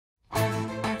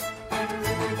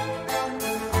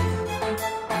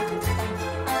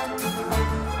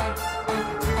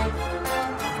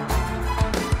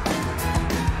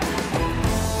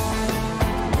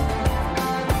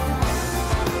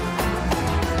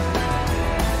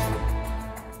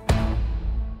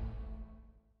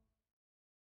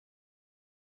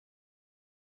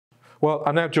Well,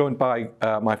 I'm now joined by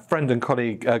my friend and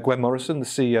colleague Gwen Morrison, the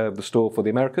CEO of the store for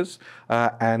the Americas,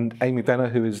 and Amy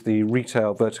Vener, who is the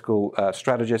retail vertical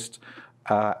strategist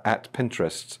at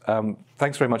Pinterest.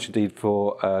 Thanks very much indeed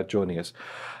for joining us.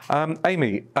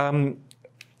 Amy,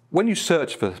 when you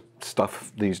search for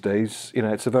stuff these days, you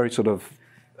know, it's a very sort of,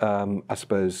 I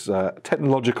suppose,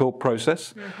 technological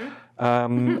process.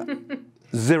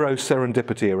 Zero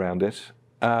serendipity around it,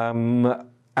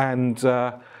 and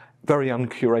very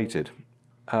uncurated.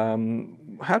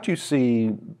 How do you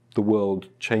see the world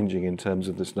changing in terms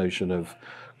of this notion of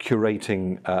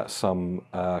curating some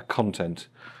content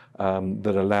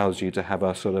that allows you to have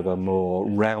a sort of a more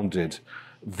rounded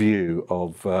view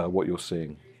of what you're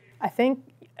seeing? I think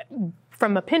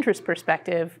from a Pinterest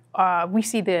perspective, we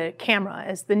see the camera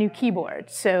as the new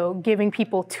keyboard. So giving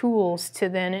people tools to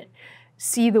then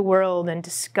see the world and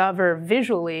discover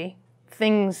visually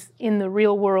things in the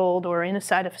real world or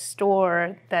inside of a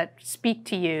store that speak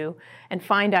to you and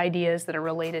find ideas that are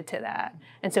related to that.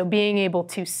 And so being able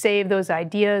to save those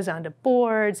ideas onto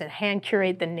boards and hand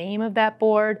curate the name of that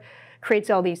board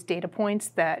creates all these data points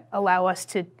that allow us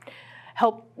to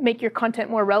help make your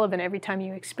content more relevant every time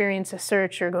you experience a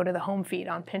search or go to the home feed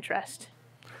on Pinterest.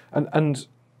 And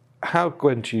how,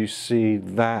 Gwen, do you see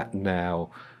that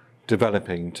now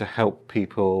developing to help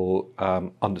people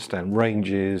understand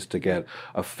ranges, to get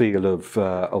a feel of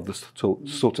the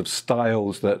sort of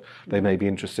styles that they may be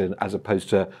interested in, as opposed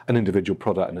to an individual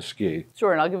product and a SKU?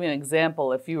 Sure, and I'll give you an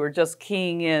example. If you were just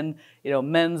keying in, you know,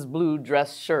 men's blue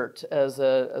dress shirt as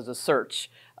a search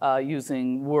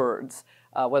using words,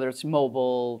 whether it's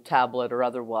mobile, tablet, or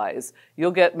otherwise,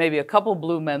 you'll get maybe a couple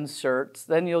blue men's shirts,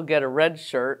 then you'll get a red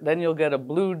shirt, then you'll get a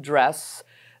blue dress,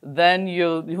 then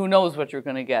who knows what you're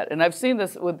going to get. And I've seen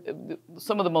this with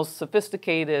some of the most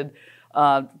sophisticated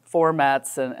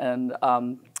formats and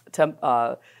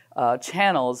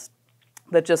channels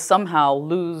that just somehow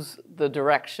lose the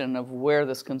direction of where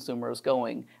this consumer is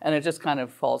going, and it just kind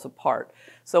of falls apart.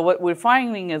 So what we're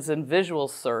finding is in visual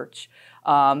search,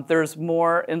 there's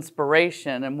more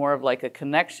inspiration and more of like a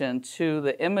connection to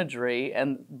the imagery,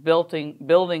 and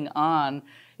building on,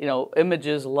 you know,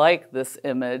 images like this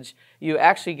image, you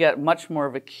actually get much more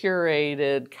of a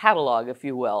curated catalog, if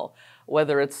you will,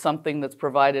 whether it's something that's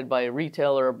provided by a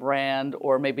retailer, a brand,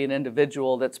 or maybe an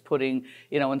individual that's putting,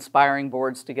 you know, inspiring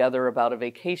boards together about a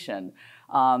vacation.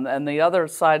 And the other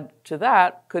side to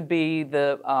that could be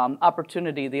the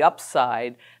opportunity, the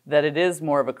upside, that it is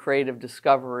more of a creative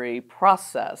discovery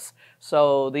process.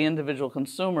 So the individual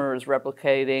consumer is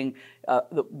replicating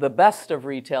the best of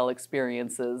retail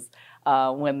experiences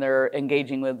when they're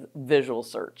engaging with visual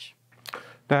search.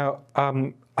 Now,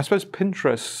 I suppose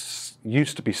Pinterest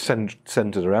used to be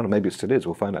centered around, or maybe it still is,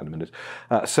 we'll find out in a minute,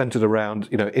 centered around,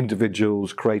 you know,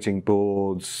 individuals creating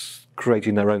boards,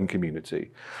 creating their own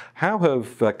community. How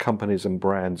have companies and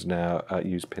brands now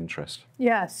used Pinterest?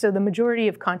 Yeah, so the majority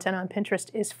of content on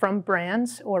Pinterest is from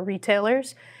brands or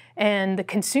retailers, and the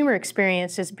consumer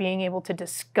experience is being able to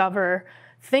discover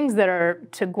things that are,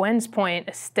 to Gwen's point,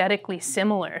 aesthetically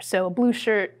similar. So a blue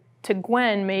shirt to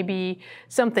Gwen may be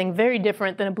something very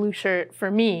different than a blue shirt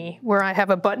for me, where I have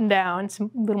a button down, it's a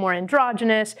little more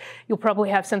androgynous. You'll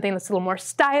probably have something that's a little more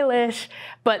stylish,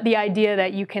 but the idea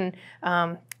that you can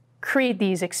create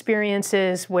these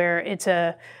experiences where it's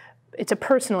a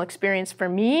personal experience for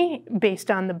me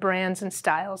based on the brands and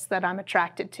styles that I'm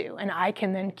attracted to. And I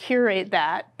can then curate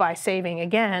that by saving,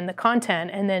 again, the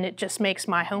content, and then it just makes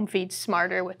my home feed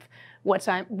smarter with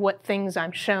what things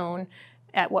I'm shown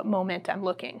at what moment I'm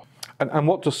looking. And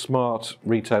what do smart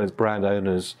retailers, brand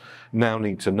owners now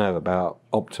need to know about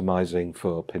optimizing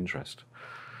for Pinterest?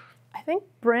 I think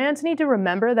brands need to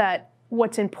remember that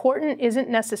what's important isn't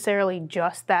necessarily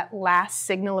just that last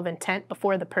signal of intent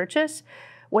before the purchase.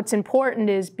 What's important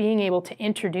is being able to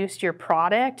introduce your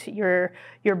product, your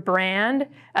brand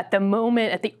at the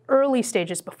moment, at the early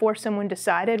stages before someone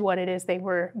decided what it is they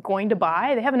were going to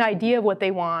buy. They have an idea of what they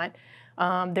want.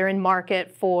 They're in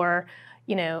market for,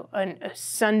 you know, a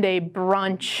Sunday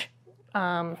brunch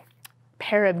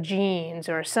pair of jeans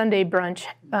or a Sunday brunch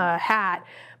hat,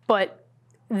 but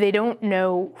they don't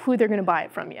know who they're going to buy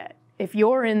it from yet. If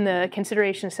you're in the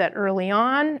consideration set early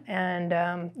on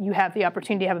and you have the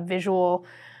opportunity to have a visual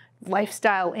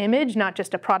lifestyle image, not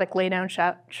just a product laydown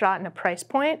shot and a price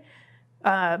point,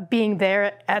 being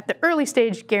there at the early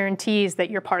stage guarantees that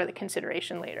you're part of the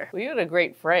consideration later. Well, you had a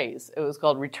great phrase. It was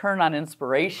called return on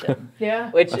inspiration.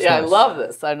 Yeah. Which That's I nice. love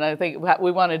this. And I think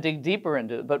we want to dig deeper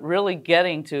into it. But really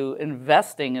getting to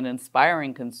investing in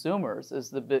inspiring consumers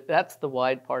is that's the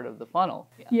wide part of the funnel.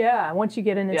 Yeah, once you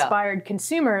get an inspired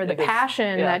consumer, the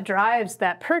passion that drives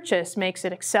that purchase makes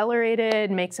it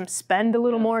accelerated, makes them spend a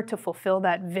little more to fulfill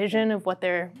that vision of what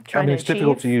they're trying to achieve. It's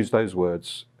difficult to use those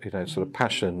words, sort of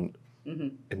passion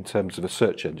in terms of a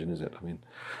search engine, is it? I mean,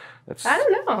 I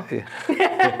don't know.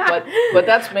 but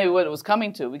that's maybe what it was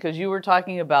coming to, because you were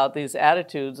talking about these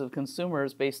attitudes of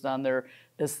consumers based on their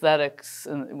aesthetics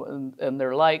and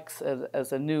their likes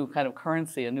as a new kind of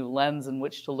currency, a new lens in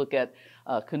which to look at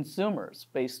consumers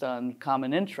based on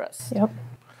common interests. Yep.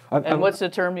 And what's the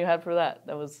term you had for that?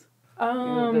 That was...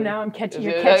 now you're catching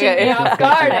me off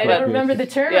guard. I don't remember the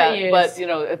term I used. But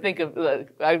I think of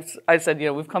I said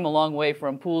we've come a long way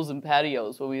from pools and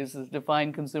patios, where we used to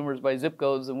define consumers by zip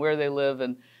codes and where they live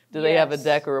and do they have a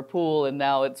deck or a pool, and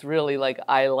now it's really like,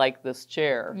 I like this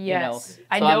chair. Yes, So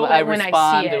I know I it when I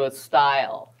respond see to it. a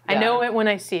style. I know it when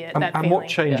I see it. That and feeling. what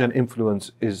change and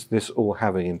influence is this all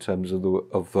having in terms of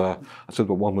sort of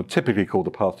what one would typically call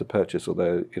the path to purchase,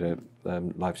 although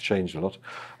life's changed a lot,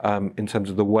 in terms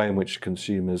of the way in which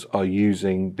consumers are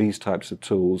using these types of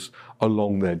tools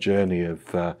along their journey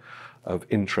of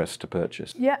interest to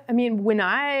purchase? Yeah, I mean, when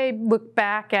I look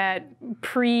back at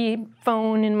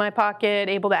pre-phone in my pocket,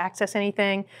 able to access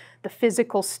anything, the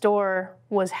physical store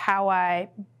was how I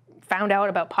found out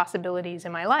about possibilities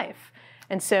in my life.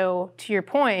 And so, to your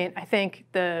point, I think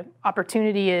the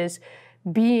opportunity is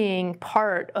being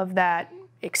part of that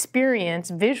experience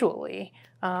visually.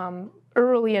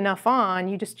 Early enough on,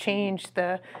 you just change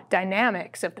the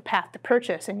dynamics of the path to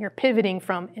purchase, and you're pivoting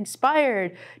from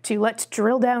inspired to let's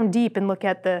drill down deep and look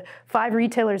at the 5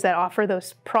 retailers that offer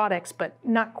those products, but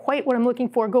not quite what I'm looking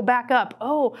for. Go back up.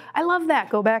 Oh, I love that.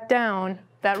 Go back down.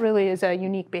 That really is a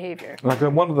unique behavior.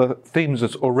 And one of the themes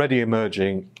that's already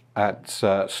emerging at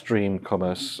Stream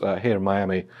Commerce here in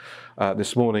Miami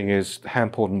this morning is how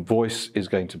important voice is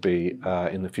going to be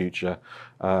in the future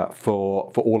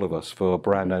for all of us, for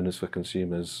brand owners, for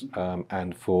consumers,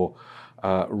 and for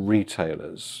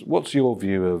retailers. What's your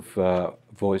view of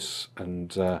voice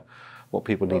and what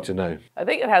people need to know? I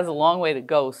think it has a long way to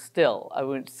go still. I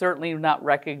would certainly not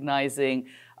recognizing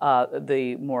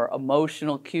the more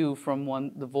emotional cue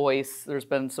from the voice. There's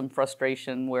been some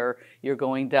frustration where you're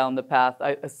going down the path.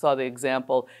 I saw the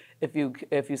example. If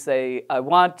you say, I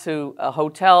want a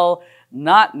hotel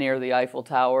not near the Eiffel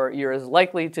Tower, you're as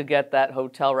likely to get that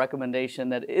hotel recommendation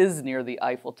that is near the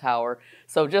Eiffel Tower.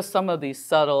 So just some of these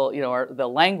subtle, the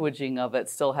languaging of it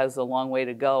still has a long way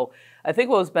to go. I think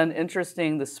what's been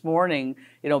interesting this morning,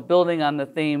 building on the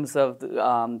themes of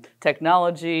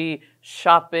technology,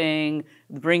 shopping,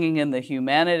 bringing in the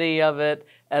humanity of it,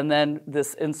 and then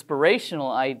this inspirational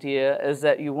idea is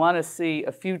that you want to see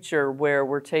a future where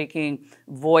we're taking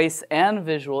voice and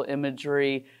visual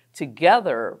imagery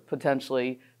together,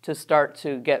 potentially, to start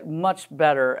to get much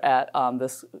better at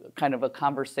this kind of a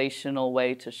conversational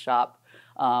way to shop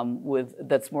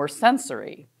that's more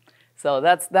sensory. So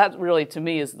that really, to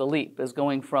me, is the leap, is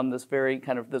going from this very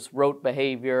kind of this rote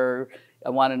behavior, I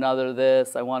want another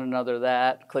this, I want another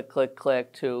that, click, click,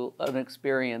 click, to an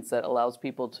experience that allows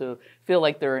people to feel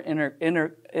like they're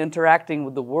interacting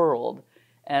with the world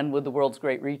and with the world's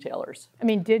great retailers. I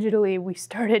mean, digitally, we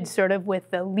started sort of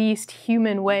with the least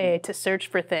human way to search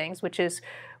for things, which is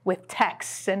with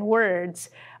texts and words.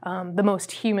 The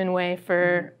most human way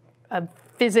for a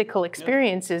physical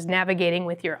experience is navigating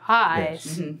with your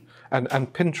eyes. Yes.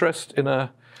 And Pinterest in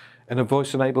a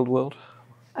voice-enabled world?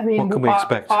 I mean, what can we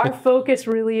expect? Our focus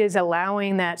really is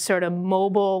allowing that sort of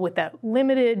mobile, with that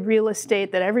limited real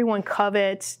estate that everyone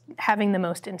covets, having the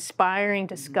most inspiring,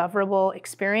 discoverable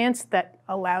experience that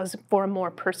allows for a more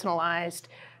personalized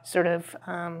sort of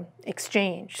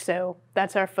exchange. So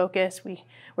that's our focus.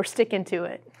 We're sticking to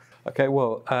it. Okay,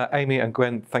 well, Amy and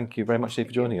Gwen, thank you very much for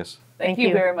joining us. Thank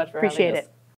you very much for Appreciate having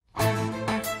us. it.